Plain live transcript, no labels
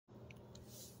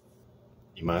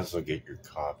you might as well get your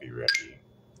coffee ready.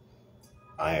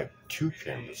 I have 2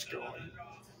 cameras going.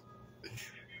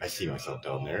 I see myself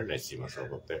down there and I see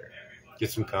myself up there. Get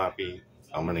some coffee.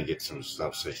 I'm going to get some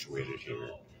stuff situated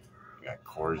here. I got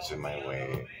cords in my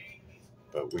way,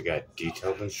 but we got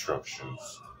detailed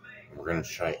instructions. We're going to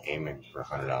try aiming for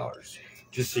 $100.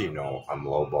 Just so you know, I'm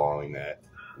lowballing that,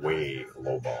 way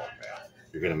lowballing that.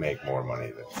 You're going to make more money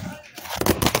than that.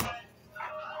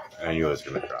 I knew I was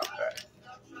going to drop that.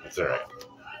 It's all right.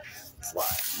 It's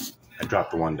live. I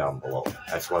dropped the one down below.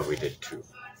 That's why we did 2.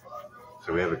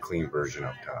 So we have a clean version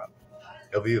up top.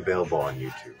 It'll be available on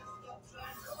YouTube.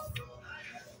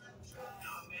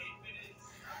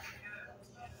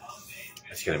 I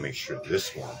just gotta make sure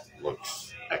this one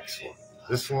looks excellent.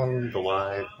 This one, the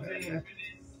live,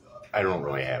 I don't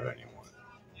really have anyone.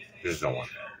 There's no one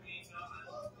there.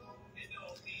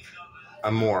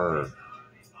 I'm more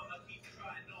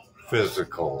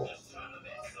physical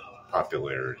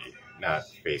popularity, not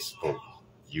Facebook,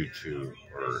 YouTube,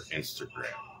 or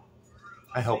Instagram.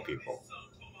 I help people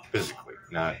physically,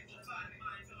 not,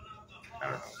 I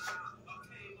don't know.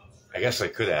 I guess I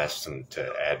could ask them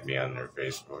to add me on their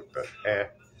Facebook, but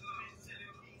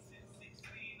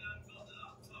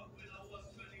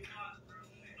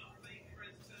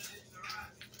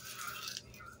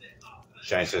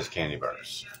Shine says candy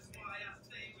bars.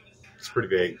 It's pretty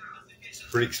big. It's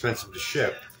pretty expensive to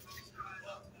ship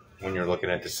when you're looking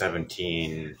at the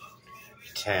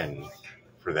 $17.10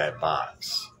 for that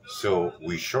box. So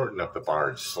we shortened up the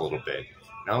bar just a little bit.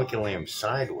 Now we can lay them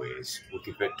sideways. We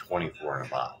can fit 24 in a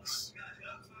box.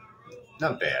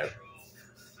 Not bad.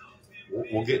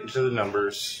 We'll get into the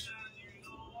numbers.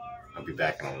 I'll be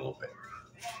back in a little bit.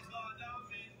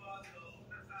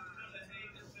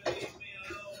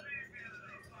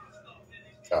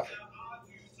 Coffee.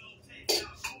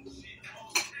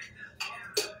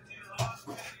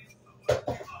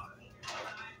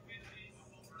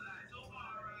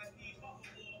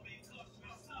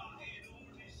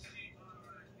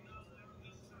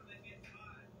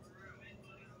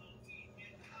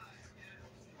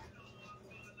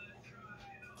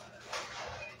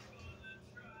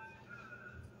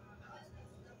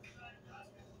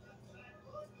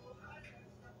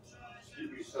 Get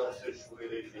yourself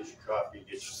situated, get your coffee,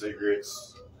 get your cigarettes,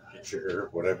 get your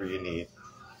herb, whatever you need.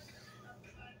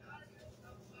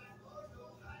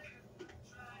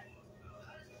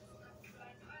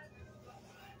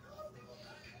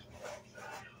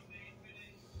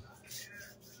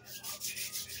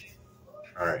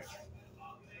 All right.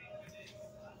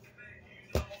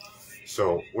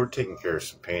 So we're taking care of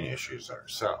some pain issues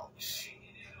ourselves.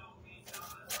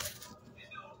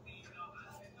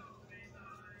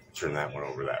 Turn that one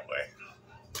over that way.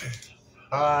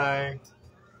 Hi.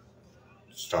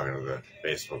 Just talking to the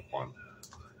Facebook one.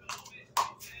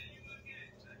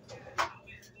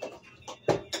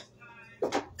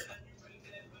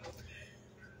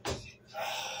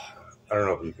 I don't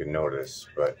know if you can notice,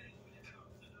 but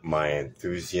my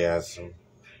enthusiasm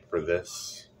for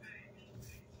this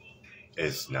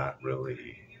is not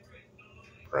really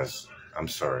present. I'm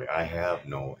sorry, I have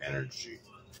no energy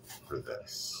for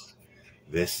this.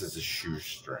 This is a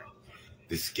shoestring.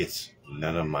 This gets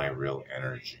none of my real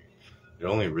energy. The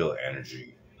only real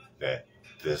energy that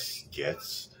this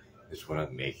gets is when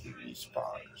I'm making these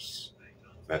bars.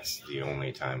 That's the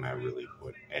only time I really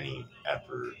put any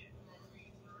effort.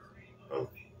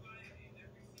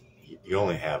 You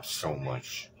only have so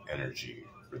much energy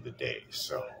for the day,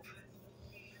 so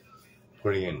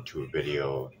putting into a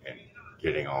video and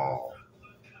getting all,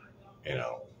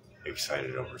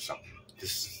 excited over something.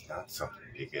 This is not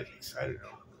something to get excited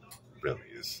over. It really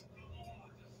is.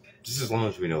 Just as long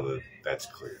as we know that that's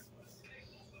clear.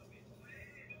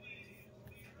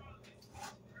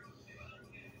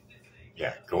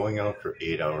 Yeah, going out for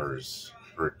 8 hours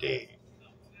per day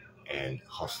and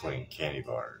hustling candy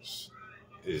bars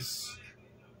is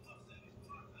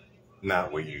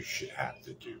not what you should have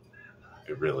to do.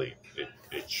 It really,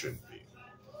 it shouldn't be.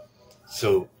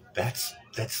 So that's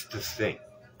the thing.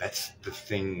 That's the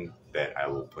thing that I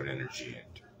will put energy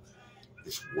into.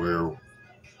 It's where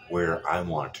I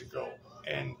want to go,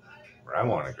 and where I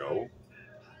want to go,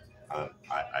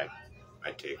 I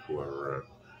take whoever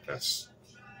that's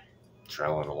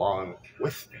traveling along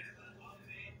with me.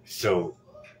 So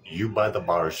you buy the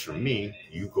bars from me,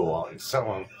 you go out and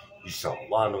sell them. You sell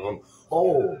a lot of them.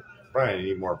 Oh, Brian, I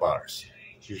need more bars.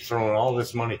 You're throwing all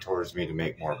this money towards me to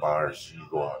make more bars. You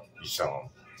go out, you sell them,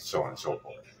 so on and so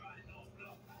forth.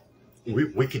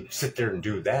 We could sit there and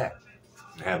do that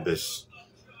and have this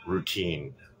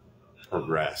routine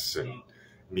progress, and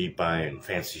me buying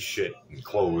fancy shit and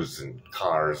clothes and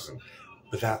cars and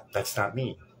But that's not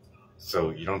me. So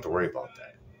you don't have to worry about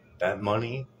that. That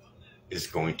money is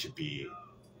going to be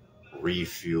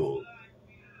refueled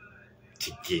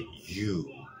to get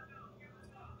you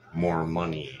more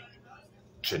money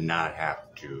to not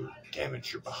have to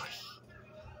damage your body.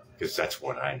 Because that's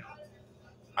what I know.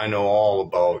 I know all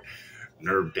about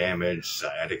nerve damage,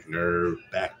 sciatic nerve,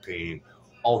 back pain,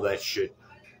 all that shit.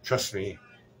 Trust me.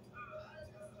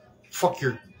 Fuck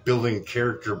your building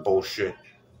character bullshit.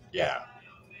 Yeah.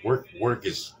 Work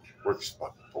is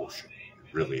fucking bullshit.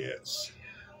 It really is.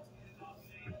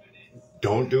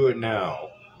 Don't do it now,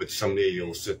 but someday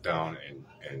you'll sit down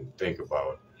and think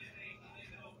about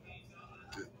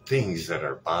the things that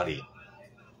our body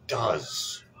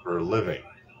does for a living.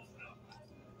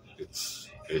 It's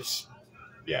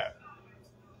yeah.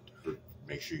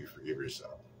 Make sure you forgive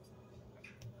yourself.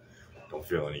 Don't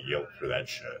feel any guilt for that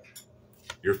shit.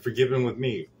 You're forgiven with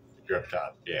me. You're up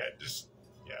top. Yeah, just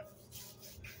yeah.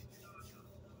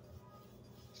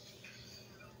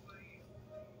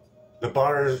 The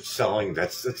bar selling,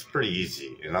 that's pretty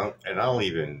easy. And I'll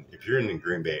even, if you're in the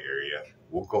Green Bay area,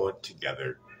 we'll go out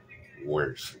together,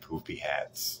 wear some poofy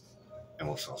hats, and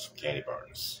we'll sell some candy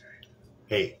bars.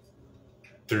 Hey,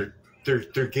 they're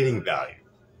getting value.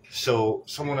 So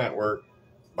someone at work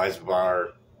buys a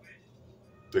bar,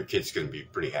 their kid's gonna be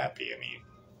pretty happy. I mean,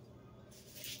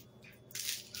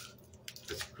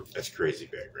 that's crazy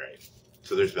big, right?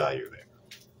 So there's value there.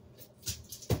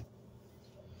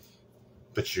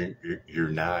 But you're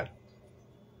not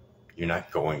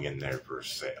going in there for a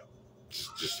sale.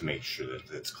 Just to make sure that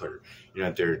that's clear. You're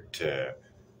not there to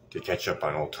catch up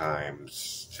on old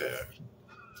times, to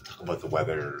talk about the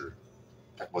weather,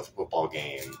 talk about the football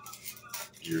game.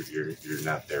 You're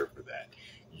not there for that.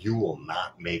 You will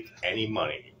not make any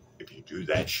money if you do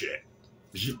that shit.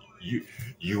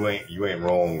 You ain't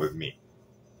rolling with me.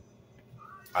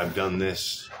 I've done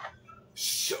this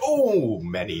so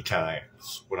many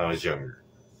times when I was younger.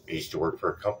 I used to work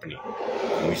for a company.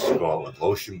 And we used to go out with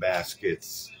lotion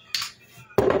baskets,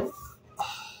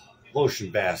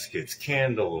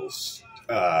 candles,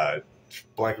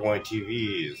 black and white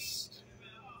TVs.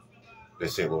 They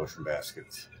say lotion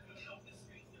baskets.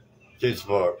 Kids'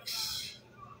 books.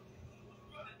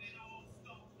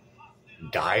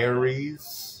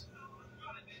 Diaries.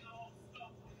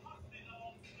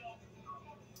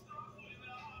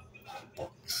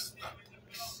 Books.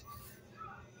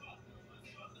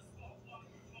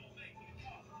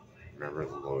 Remember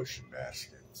the lotion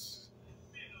baskets.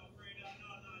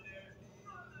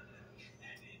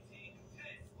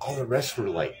 All the rest were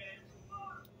like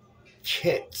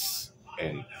kits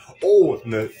and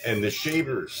the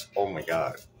shavers. Oh my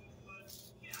god.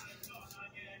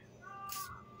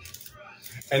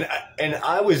 And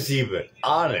I was even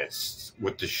honest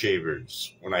with the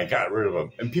shavers when I got rid of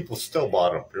them, and people still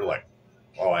bought them. They're like,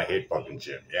 "Oh, I hate fucking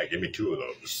Jim. Yeah, give me 2 of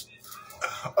those."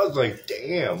 I was like,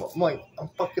 "Damn!" I'm like, I'm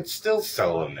fucking still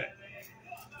selling it.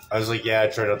 I was like, "Yeah, I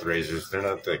tried out the razors. They're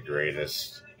not the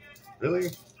greatest, really,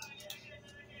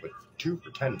 but 2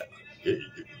 for $10.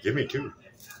 Give me 2."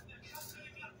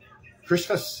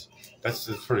 Christmas. That's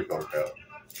pretty fucked up.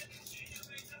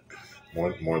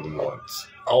 More than once.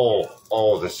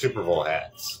 Oh, the Super Bowl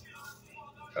hats.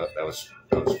 That was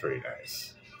pretty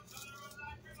nice.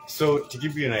 So to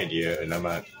give you an idea, and I'm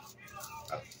not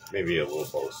maybe a little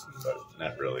boasting, but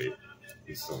not really.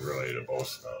 It's still really to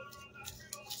boast about.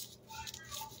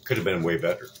 Could have been way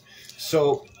better.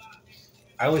 So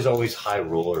I was always high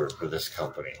roller for this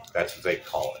company. That's what they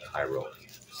call it, high roller.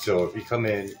 So if you come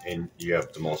in and you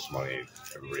have the most money,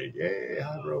 everybody, yay,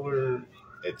 high roller.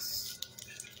 It's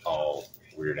all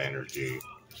weird energy.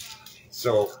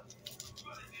 So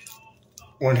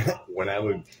when I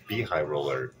would be high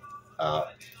roller,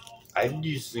 I'd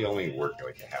usually only work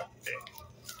like a half a day.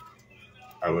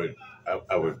 I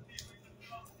would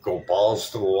go balls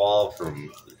to the wall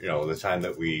from the time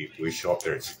that we show up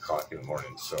there at 6 o'clock in the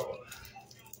morning. So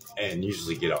and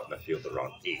usually get out in the field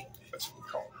around 8. That's what we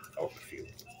call it, out in the field.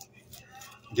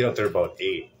 Get out there about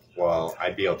 8. Well,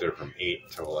 I'd be out there from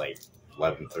 8 till like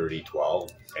 11:30,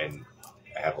 12, and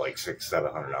I have like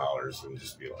 $600-700 and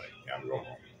just be like, yeah, I'm going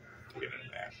home to get in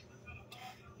a nap.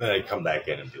 Then I'd come back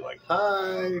in and be like,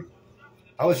 hi,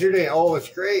 how was your day? Oh, it's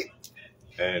great.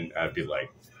 And I'd be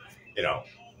like,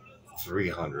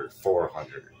 300,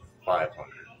 400,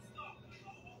 500,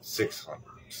 600,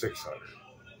 600.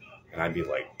 And I'd be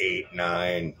like 8,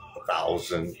 9,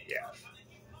 1,000. Yeah.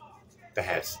 The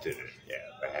hats did it. Yeah,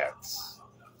 the hats.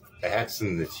 The hats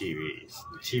and the TVs.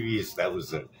 The TVs, that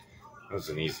was an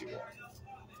easy one.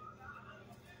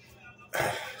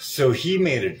 So he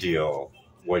made a deal,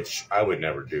 which I would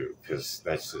never do, because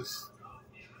that's just,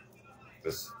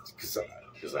 Because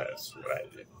that's what I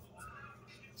did.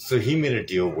 So he made a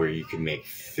deal where you can make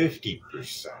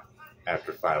 50%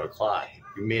 after 5 o'clock.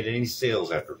 If you made any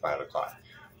sales after 5 o'clock,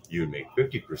 you would make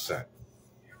 50%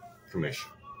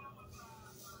 commission.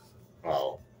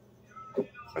 Well,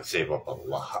 I'd save up a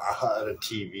lot of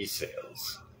TV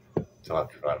sales till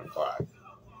after 5 o'clock.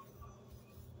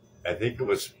 I think it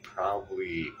was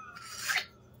probably,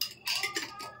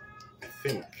 I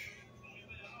think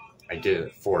I did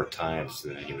it 4 times,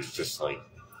 and then he was just like,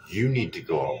 you need to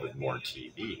go out with more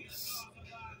TVs.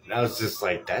 And I was just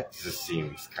like, that just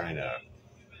seems kind of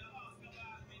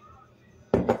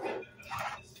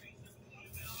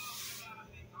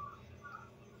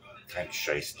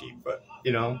shysty, but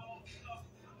you know,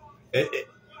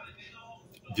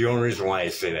 the only reason why I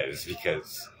say that is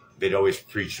because they'd always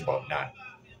preach about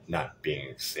not being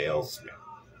a salesman,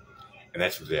 and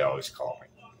that's what they always call me.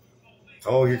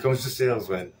 Oh, here comes the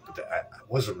salesman. But I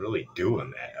wasn't really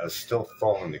doing that. I was still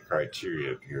following the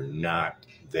criteria of you're not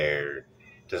there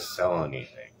to sell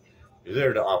anything. You're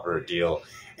there to offer a deal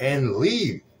and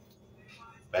leave.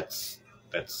 That's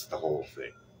the whole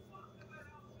thing.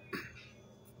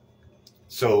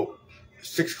 So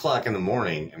 6 o'clock in the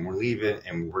morning, and we're leaving,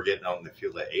 and we're getting out in the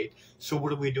field at 8. So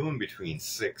what are we doing between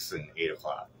 6 and 8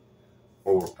 o'clock?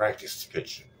 Well, we're practice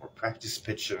pitching. We're practice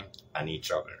pitching on each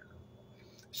other.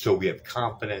 So we have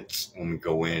confidence when we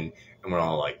go in, and we're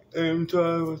all like, hey, I'm Ty,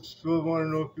 I still want to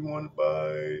know if you want to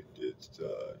buy it.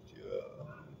 Yeah.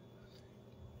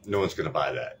 No one's going to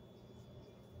buy that.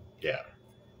 Yeah.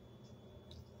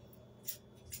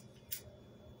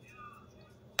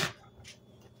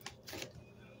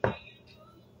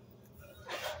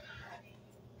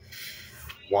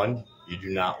 One, you do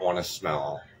not want to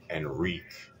smell and reek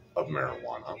of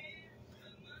marijuana.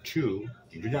 2,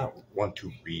 you do not want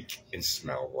to reek and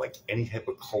smell like any type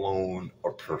of cologne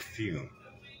or perfume.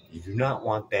 You do not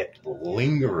want that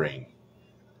lingering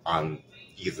on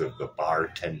either the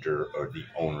bartender or the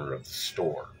owner of the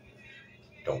store.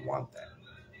 Don't want that.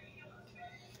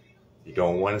 You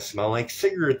don't want to smell like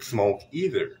cigarette smoke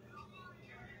either.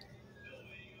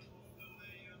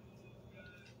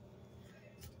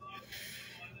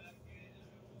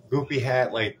 Goopy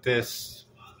hat like this,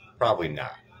 probably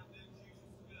not.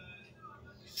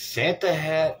 Santa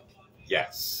hat,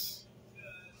 yes.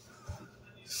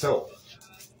 So,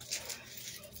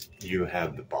 you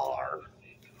have the bar.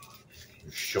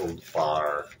 You show the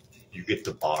bar. You get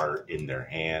the bar in their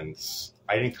hands.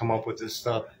 I didn't come up with this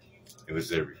stuff. It was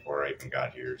there before I even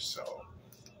got here, so.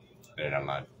 And I'm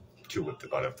not too whipped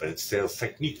about it, but it's sales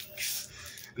techniques.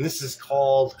 And this is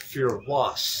called fear of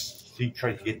loss. So you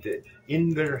try to get it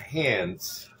in their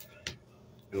hands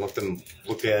and let them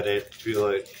look at it, feel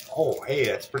it, oh, hey,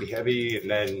 that's pretty heavy, and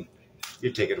then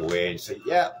you take it away and say,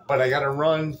 yeah, but I got to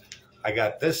run. I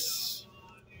got this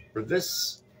for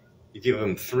this. You give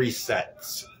them 3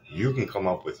 sets. You can come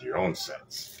up with your own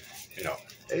sets. You know,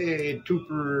 hey, 2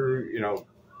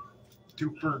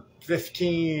 for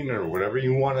 15 or whatever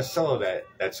you want to sell it at.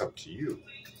 That's up to you.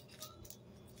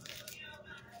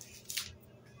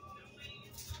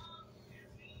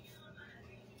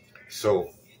 So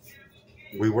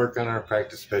we work on our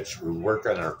practice pitch. We work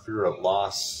on our fear of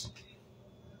loss.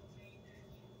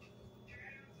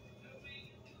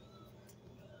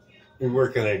 We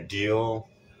work on a deal.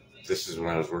 This is when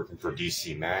I was working for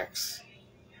DC Max.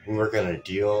 We work on a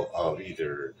deal of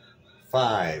either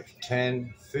 5,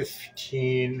 10,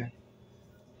 15.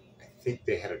 I think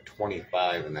they had a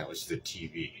 25, and that was the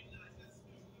TV.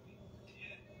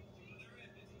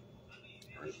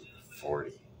 Or is it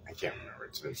 40? I can't remember.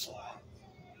 It's been so long.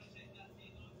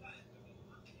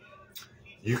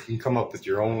 You can come up with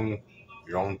your own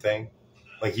thing.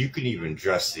 Like, you can even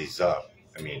dress these up.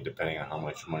 I mean, depending on how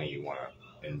much money you want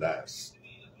to invest.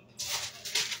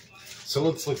 So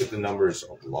let's look at the numbers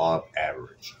of law of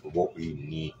average, of what we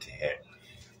need to hit.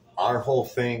 Our whole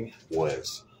thing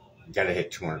was, you got to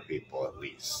hit 200 people at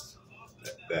least.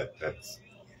 That's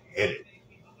hit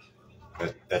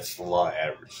it. That's the law of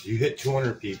average. You hit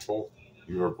 200 people,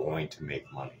 you are going to make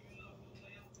money.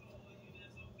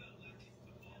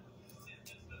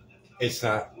 It's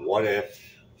not what if,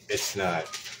 it's not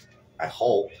I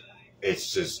hope,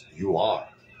 it's just you are.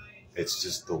 It's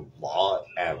just the law of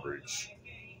average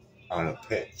on a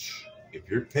pitch. If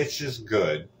your pitch is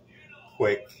good,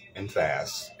 quick and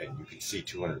fast, and you can see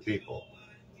 200 people,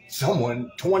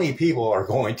 20 people are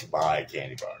going to buy a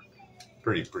candy bar.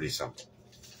 Pretty simple.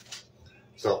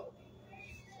 So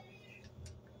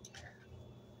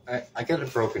I got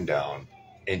it broken down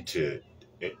into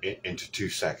 2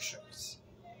 sections.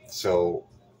 So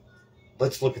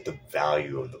let's look at the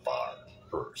value of the bar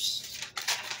first.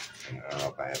 information. I don't know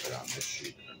if I have it on this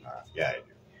sheet or not. Yeah, I do.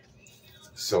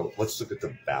 So let's look at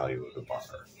the value of the bar.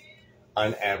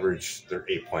 On average, they're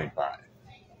 8.5.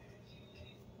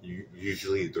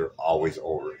 Usually, they're always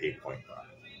over 8.5.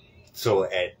 So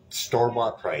at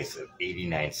store-bought price of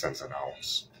 89 cents an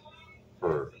ounce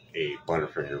for a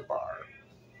Butterfinger bar,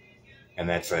 and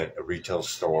that's at a retail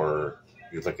store,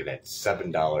 you're looking at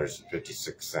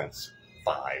 $7.56.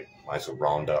 Might as well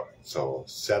round up. So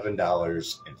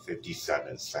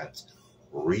 $7.57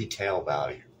 retail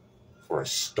value for a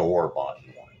store-bought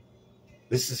one.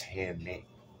 This is handmade.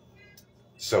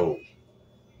 So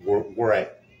we're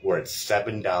at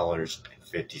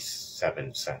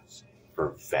 $7.57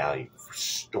 for value, for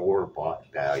store-bought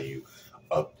value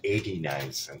of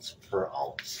 89 cents per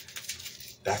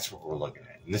ounce. That's what we're looking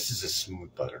at. And this is a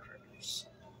smooth Butterfingers.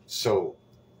 So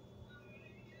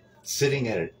sitting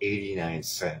at an 89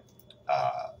 cent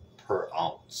per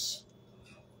ounce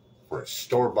for a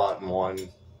store-bought one,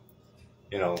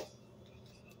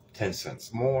 10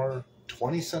 cents more,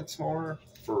 20 cents more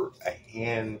for a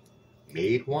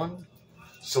handmade one.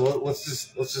 So let's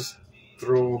just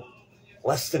throw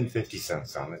less than 50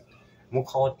 cents on it, and we'll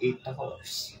call it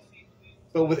 $8.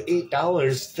 But with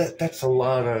 $8, that's a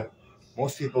lot of.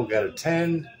 Most people got a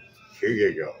 10. Here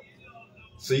you go.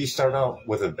 So you start out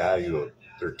with a value of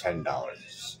their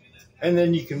 $10, and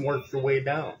then you can work your way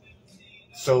down.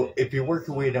 So if you work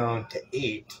your way down to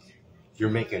 8, you're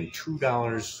making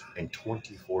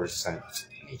 $2.24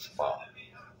 in each bar.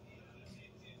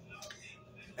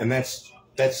 And that's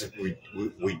if we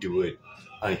do it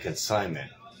on consignment,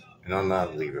 and I'm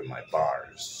not leaving my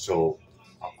bars, so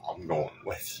I'm going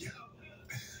with you.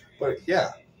 But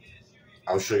yeah,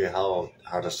 I'll show you how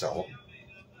to sell them.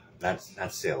 That's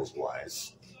not sales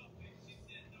wise.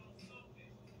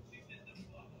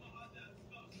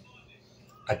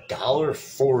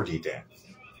 $1.40 then,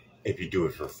 if you do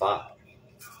it for $5.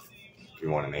 If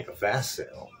you want to make a fast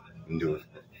sale, you can do it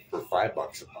for $5 a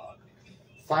bar.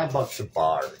 $5 a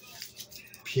bar,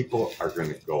 people are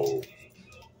going to go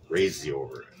crazy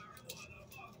over it.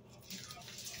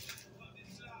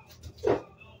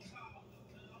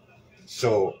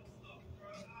 So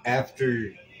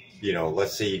after,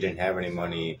 let's say you didn't have any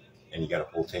money and you got a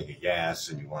full tank of gas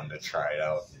and you wanted to try it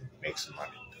out and make some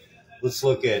money. Let's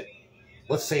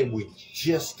say we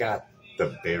just got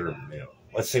the bare minimum.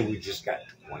 Let's say we just got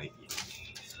 20 people.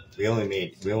 We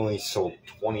only sold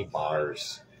 20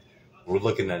 bars. We're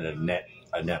looking at a net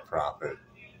profit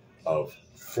of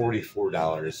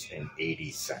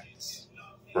 $44.80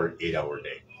 for an 8-hour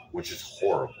day, which is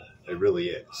horrible. It really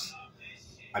is.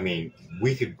 I mean,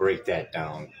 we could break that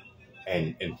down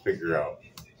and figure out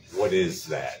what is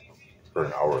that for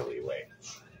an hourly wage.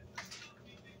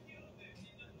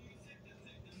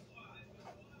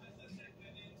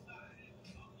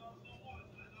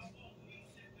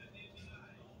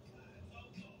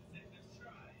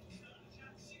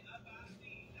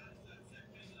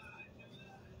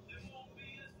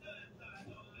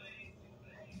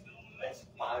 That's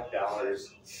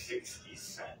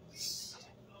 $5.60.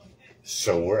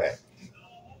 So we're at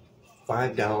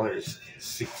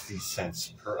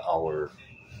 $5.60 per hour.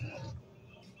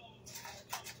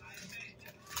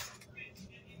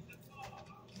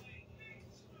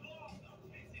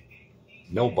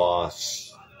 No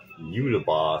boss, you the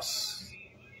boss,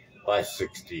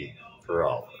 $5.60 per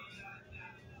hour.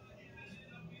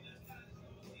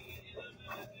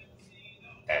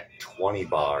 At 20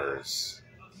 bars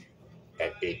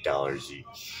at $8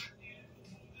 each.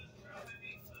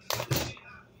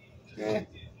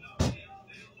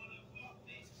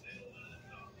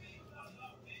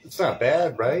 It's not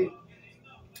bad, right?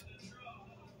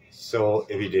 So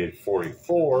if you did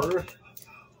 44,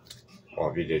 well,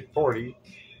 if you did 40,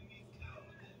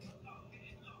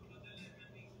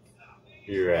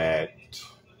 you're at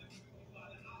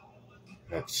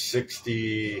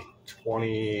 60,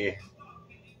 20,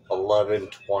 11,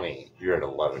 20. You're at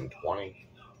 11.20.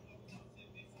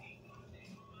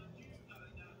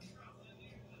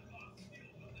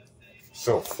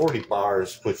 So 40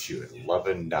 bars puts you at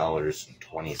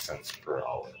 $11.20 per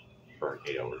hour for an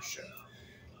 8-hour shift.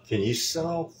 Can you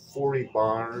sell 40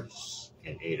 bars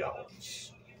in 8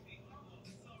 hours?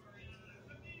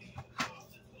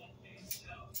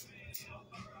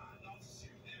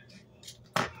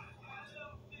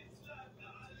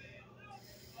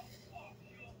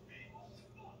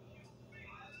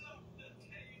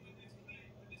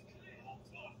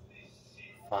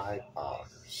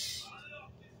 $5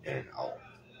 in an hour.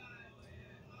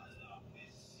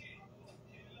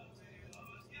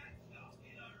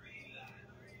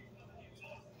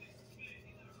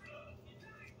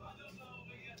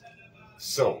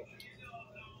 So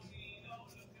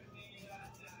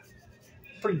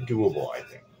pretty doable, I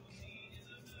think.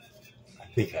 I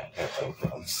think I have no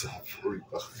problem selling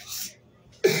 $40.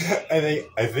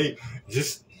 I think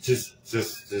just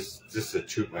to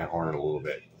toot my horn a little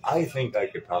bit, I think I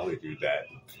could probably do that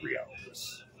in 3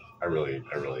 hours. I really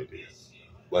do.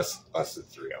 Less than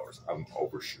 3 hours. I'm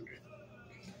overshooting.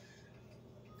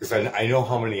 Because I know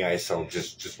how many I sell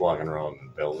just walking around the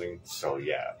building. So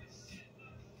yeah.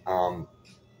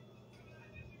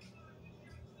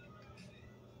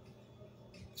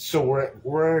 So we're at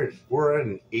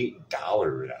an $8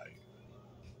 value.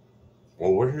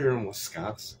 Well, we're here in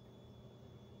Wisconsin,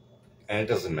 and it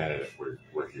doesn't matter that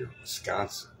we're here in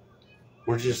Wisconsin.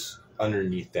 We're just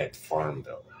underneath that farm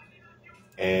bill,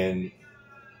 and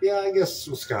yeah, I guess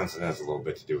Wisconsin has a little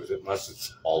bit to do with it, unless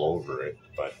it's all over it.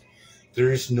 But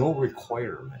there is no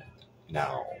requirement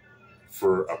now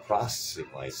for a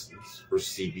processing license for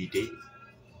CBD.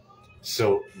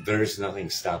 So there's nothing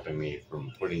stopping me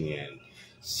from putting in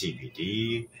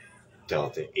CBD,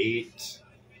 Delta 8,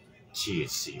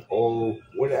 THCO,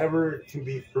 whatever can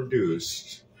be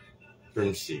produced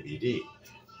from CBD.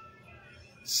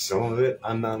 Some of it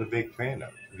I'm not a big fan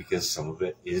of because some of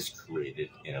it is created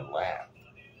in a lab,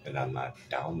 and I'm not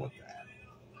down with that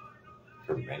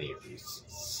for many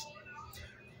reasons.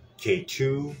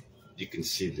 K2, you can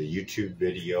see the YouTube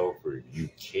video for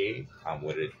UK on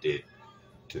what it did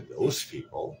to those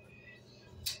people.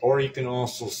 Or you can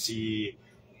also see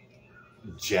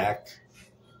Jack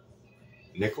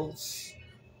Nichols,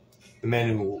 the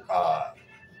man who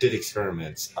did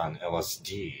experiments on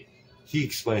LSD. He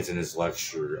explains in his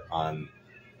lecture on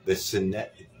the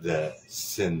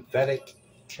synthetic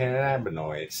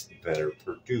cannabinoids that are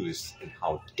produced and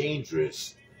how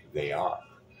dangerous they are.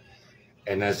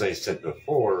 And as I said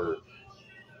before,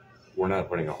 we're not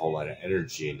putting a whole lot of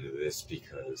energy into this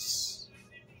because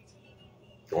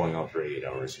going out for 8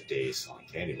 hours a day selling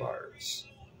candy bars,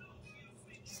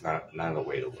 it's not a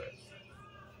way to live.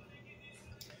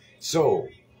 So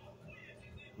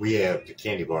we have the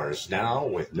candy bars now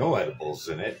with no edibles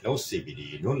in it, no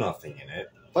CBD, no nothing in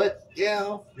it. But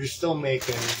yeah, you're still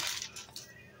making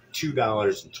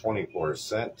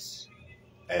 $2.24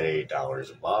 at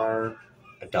 $8 a bar,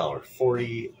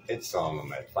 $1.40. It's selling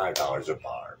them at $5 a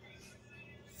bar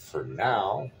for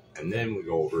now. And then we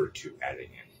go over to adding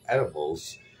in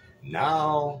edibles.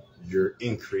 Now your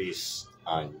increase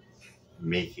on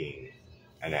making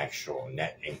an actual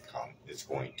net income is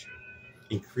going to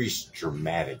increase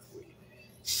dramatically.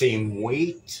 Same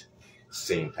weight,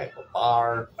 same type of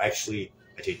bar. Actually,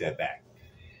 I take that back.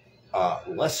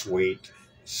 Less weight,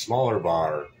 smaller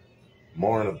bar,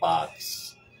 more in a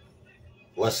box,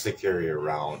 less to carry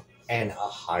around, and a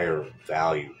higher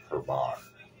value per bar.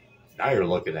 Now you're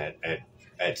looking at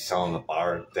selling a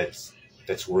bar that's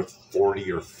worth $40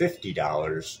 or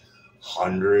 $50,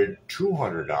 $100,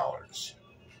 $200.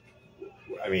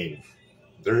 I mean,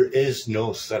 there is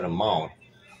no set amount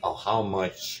of how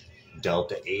much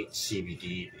Delta 8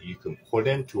 CBD you can put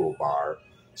into a bar,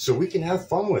 so we can have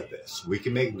fun with this. We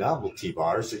can make novelty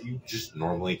bars that you just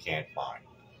normally can't find.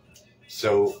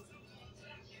 So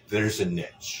there's a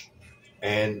niche,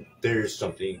 and there's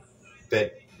something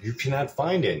that you cannot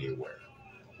find anywhere.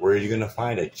 Where are you going to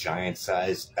find a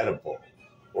giant-sized edible,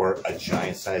 or a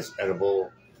giant-sized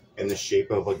edible in the shape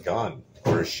of a gun,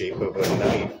 or a shape of a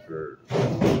knife, or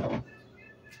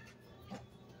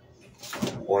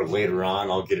later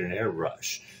on I'll get an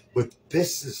airbrush. But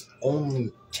this is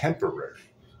only temporary.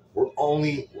 The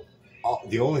only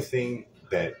thing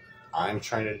that I'm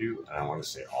trying to do, and I want to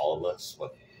say all of us,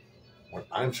 but what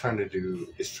I'm trying to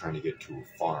do is trying to get to a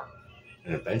farm.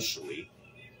 And eventually,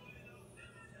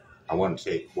 I want to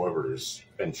take whoever's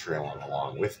been trailing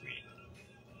along with me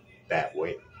that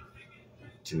way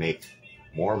to make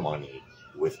more money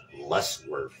with less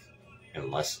work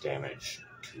and less damage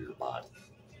to your body.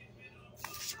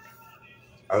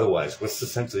 Otherwise, what's the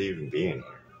sense of even being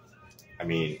here? I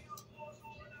mean,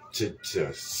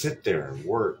 to sit there and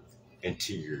work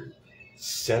until you're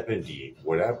 70,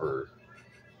 whatever,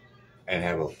 and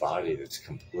have a body that's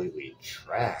completely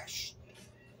trashed.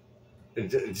 It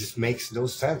just makes no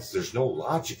sense. There's no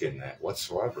logic in that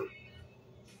whatsoever.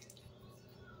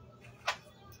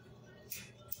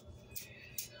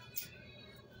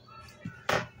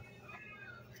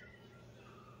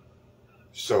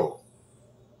 So,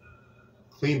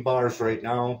 clean bars right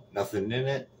now, nothing in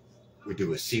it. We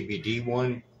do a CBD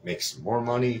one, make some more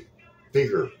money,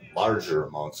 bigger, larger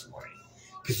amounts of money.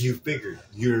 Because you figure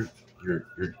you're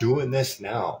doing this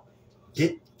now.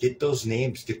 Get those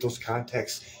names, get those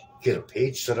contacts, get a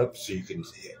page set up so you can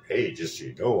say, hey, just so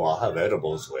you know, I'll have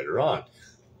edibles later on.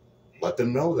 Let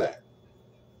them know that.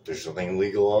 There's nothing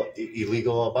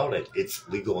illegal about it. It's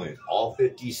legal in all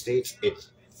 50 states.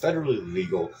 It's federally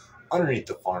legal underneath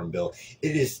the Farm Bill.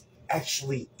 It is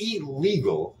actually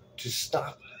illegal to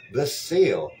stop the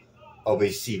sale of a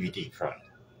CBD product.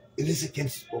 It is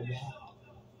against the law.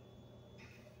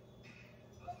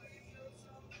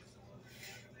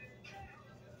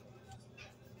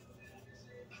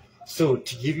 So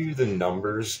to give you the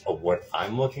numbers of what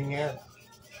I'm looking at,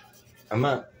 I'm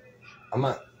not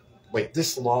like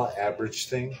this law average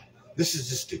thing. This is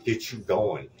just to get you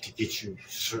going, to get you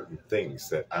certain things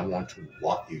that I want to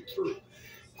walk you through.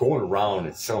 Going around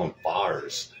and selling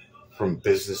bars from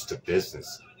business to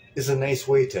business is a nice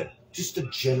way to just to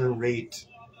generate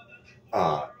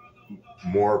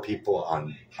more people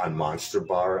on Monster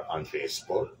Bar on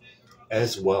Facebook,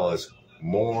 as well as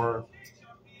more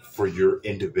for your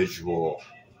individual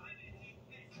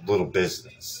little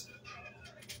business.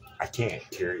 I can't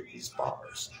carry these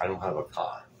bars. I don't have a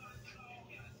car.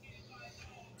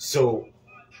 So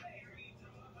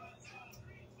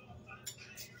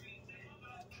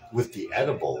with the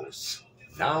edibles,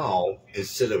 now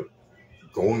instead of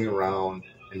going around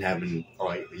and having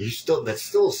like that's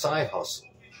still a side hustle.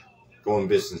 Going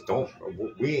business,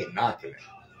 we ain't knocking it.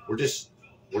 We're just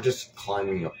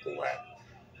climbing up the ladder.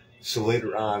 So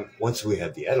later on, once we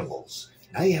have the edibles,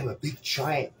 now you have a big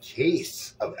giant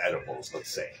case of edibles,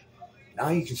 let's say. Now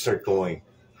you can start going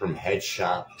from head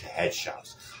shop to head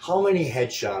shops. How many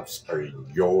head shops are in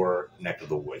your neck of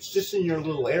the woods, just in your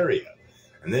little area?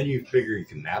 And then you figure you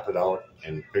can map it out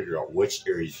and figure out which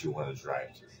areas you want to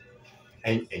drive to.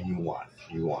 And you want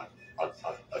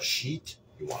a sheet,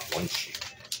 you want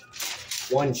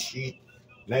one sheet,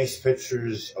 nice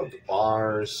pictures of the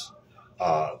bars,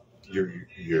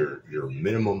 your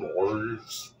minimum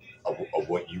orders of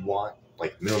what you want,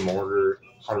 like minimum order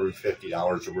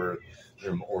 $150 worth,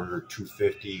 minimum order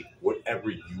 $250,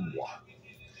 whatever you want.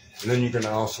 And then you're going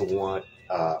to also want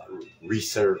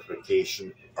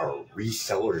recertification or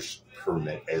reseller's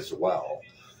permit as well.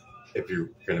 If you're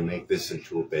going to make this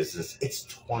into a business, it's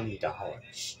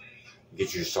 $20.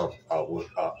 Get yourself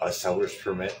a seller's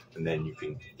permit, and then you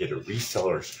can get a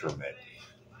reseller's permit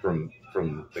from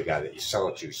the guy that you sell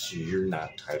it to, so you're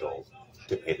not entitled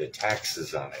to pay the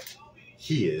taxes on it.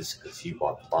 He is, because he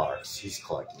bought the bars. He's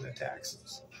collecting the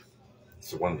taxes.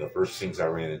 So one of the first things I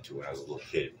ran into when I was a little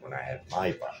kid, when I had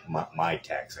my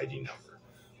tax ID number,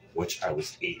 which I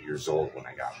was 8 years old when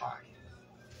I got mine.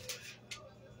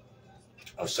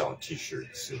 I was selling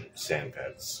T-shirts and sand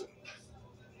pets and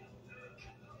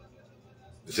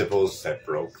Zippos that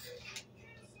broke.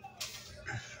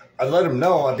 I'd let them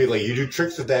know. I'd be like, you do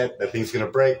tricks with that thing's going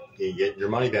to break. You get your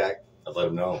money back. I'd let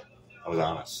them know. I was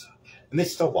honest. And they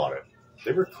still bought it.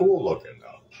 They were cool looking,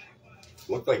 though.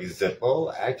 Looked like a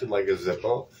Zippo. Acted like a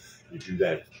Zippo. You do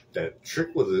that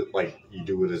trick with it like you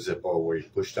do with a Zippo where you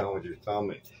push down with your thumb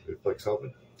and it flicks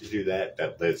open. You do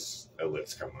that lid's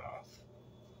coming off.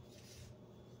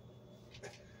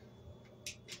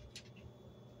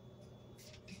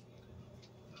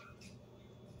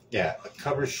 Yeah, a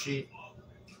cover sheet,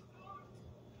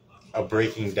 a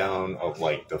breaking down of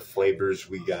like the flavors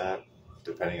we got,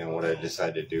 depending on what I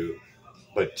decide to do,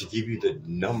 but to give you the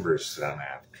numbers that I'm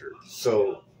after.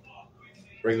 So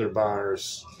regular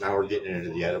bars, now we're getting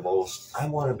into the edibles. I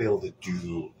want to be able to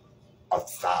do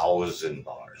 1,000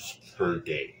 bars per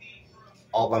day,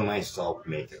 all by myself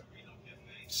making them.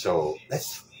 So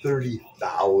that's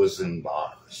 30,000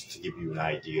 bars to give you an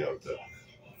idea of the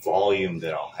volume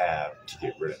that I'll have to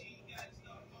get rid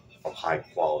of high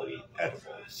quality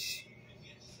edibles.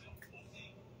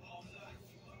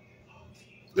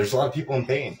 There's a lot of people in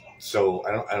pain, so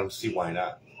I don't see why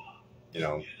not. You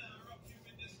know,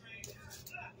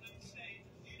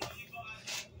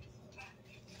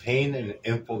 pain and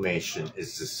inflammation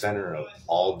is the center of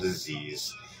all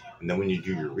disease. And then when you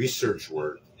do your research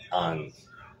work on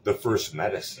the first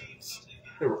medicines,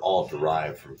 they were all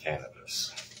derived from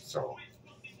cannabis. So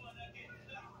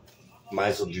might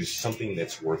as well do something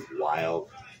that's worthwhile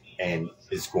and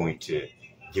is going to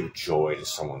give joy to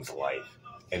someone's life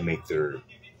and make their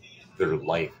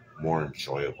life more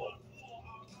enjoyable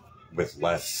with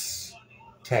less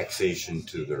taxation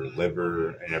to their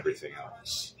liver and everything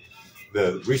else.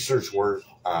 The research work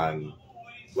on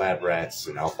lab rats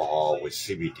and alcohol with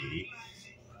CBD,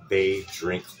 they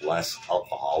drink less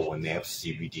alcohol when they have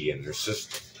CBD in their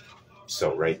system.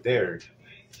 So right there,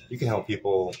 you can help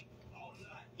people,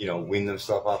 wean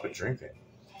themselves off of drinking.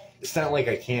 It's not like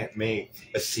I can't make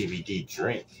a CBD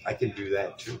drink. I can do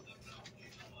that too.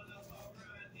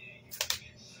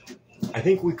 I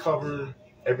think we cover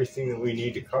everything that we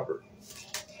need to cover.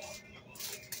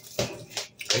 I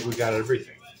think we got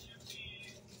everything.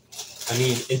 I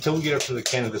mean, until we get up to the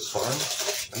cannabis farm,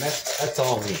 and that's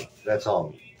all me. That's all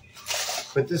me.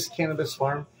 But this cannabis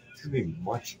farm is gonna be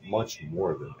much, much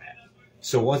more than that.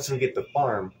 So once we get the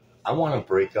farm, I want to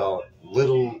break out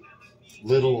little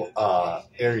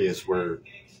areas where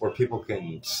people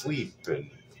can sleep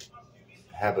and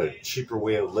have a cheaper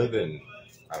way of living.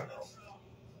 I don't know.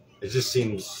 It just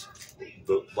seems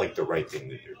like the right thing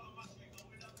to do.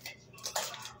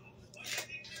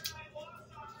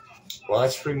 Well,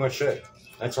 that's pretty much it.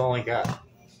 That's all I got.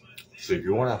 So if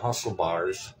you want to hustle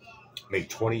bars, make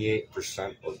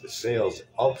 28% of the sales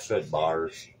of said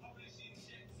bars,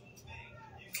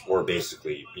 or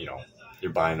basically,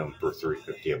 you're buying them for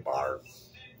 $3.50 a bar.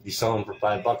 You sell them for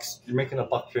 $5, you're making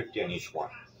 $1.50 on each one.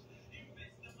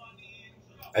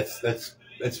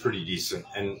 That's pretty decent,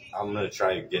 and I'm gonna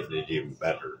try to get it even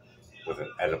better with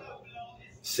an edible.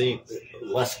 Way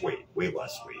less weight,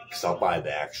 because I'll buy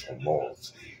the actual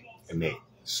molds and make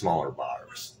smaller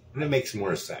bars, and it makes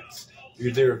more sense.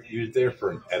 You're there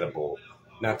for an edible,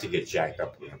 not to get jacked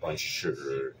up with a bunch of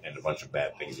sugar and a bunch of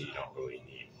bad things that you don't really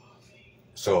need.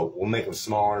 So we'll make them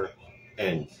smaller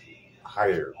and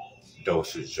higher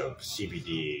dosage of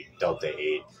CBD, Delta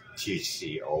 8,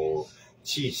 THCO,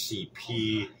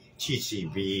 TCP,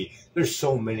 TCB. There's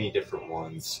so many different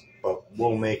ones, but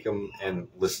we'll make them and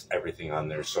list everything on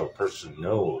there so a person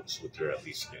knows what they're at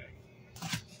least getting.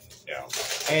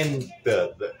 And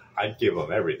I'd give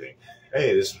them everything.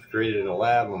 Hey, this was created in a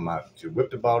lab. I'm not too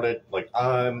whipped about it. Like,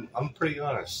 I'm pretty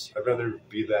honest. I'd rather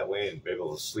be that way and be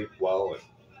able to sleep well. And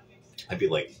I'd be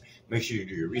like, make sure you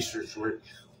do your research work.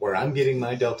 Where I'm getting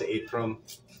my Delta 8 from,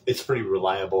 it's pretty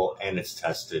reliable and it's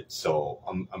tested. So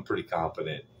I'm pretty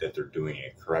confident that they're doing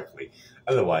it correctly.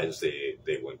 Otherwise, they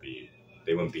wouldn't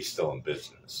be still in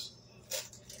business.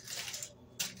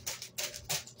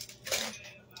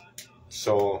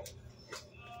 So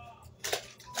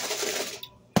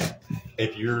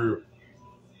if you're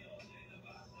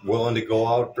willing to go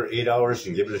out for 8 hours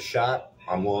and give it a shot,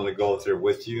 I'm willing to go out there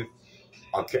with you.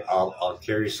 I'll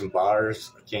carry some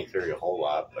bars. I can't carry a whole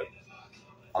lot, but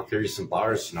I'll carry some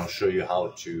bars and I'll show you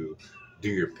how to do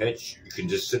your pitch. You can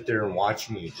just sit there and watch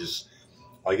me.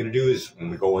 All you gotta do is when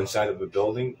we go inside of the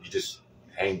building, you just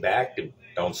hang back and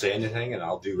don't say anything, and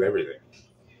I'll do everything.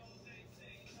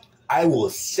 I will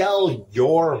sell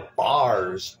your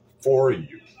bars for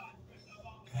you.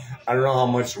 I don't know how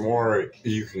much more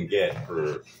you can get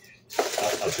for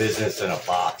a business in a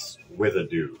box with a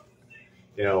dude.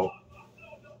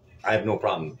 I have no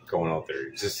problem going out there.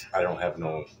 It's just I have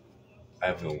no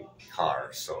car,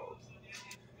 so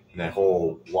and that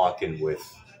whole walking with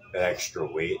that extra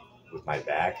weight with my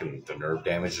back and the nerve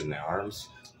damage in the arms,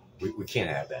 we can't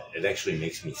have that. It actually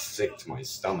makes me sick to my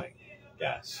stomach.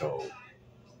 Yeah, so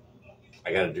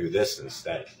I got to do this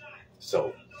instead.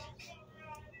 So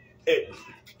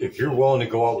if you're willing to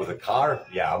go out with a car,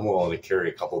 yeah, I'm willing to carry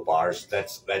a couple bars.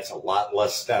 That's a lot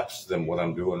less steps than what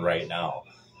I'm doing right now,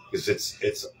 because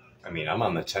I'm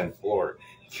on the 10th floor.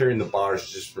 Carrying the bars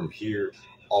just from here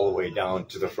all the way down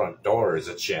to the front door is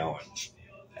a challenge.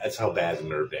 That's how bad the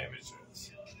nerve damage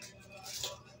is.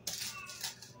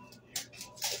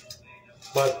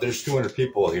 But there's 200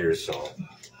 people here, so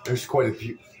there's quite a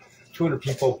few. 200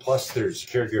 people, plus there's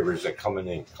caregivers that come in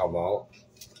and come out.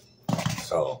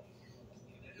 So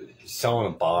selling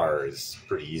a bar is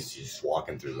pretty easy, just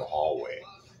walking through the hallway.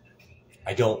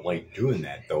 I don't like doing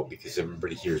that, though, because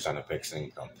everybody here is on a fixed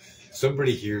income.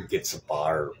 Somebody here gets a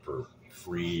bar for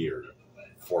free or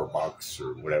 $4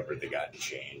 or whatever they got to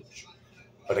change.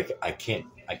 But I can't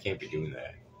be doing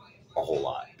that a whole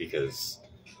lot, because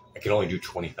I can only do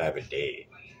 25 a day,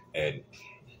 and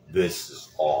this is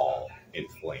all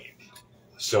inflamed.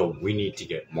 So we need to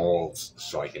get molds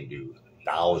so I can do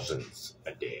thousands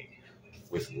a day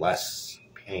with less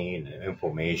pain and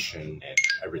inflammation and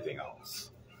everything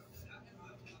else.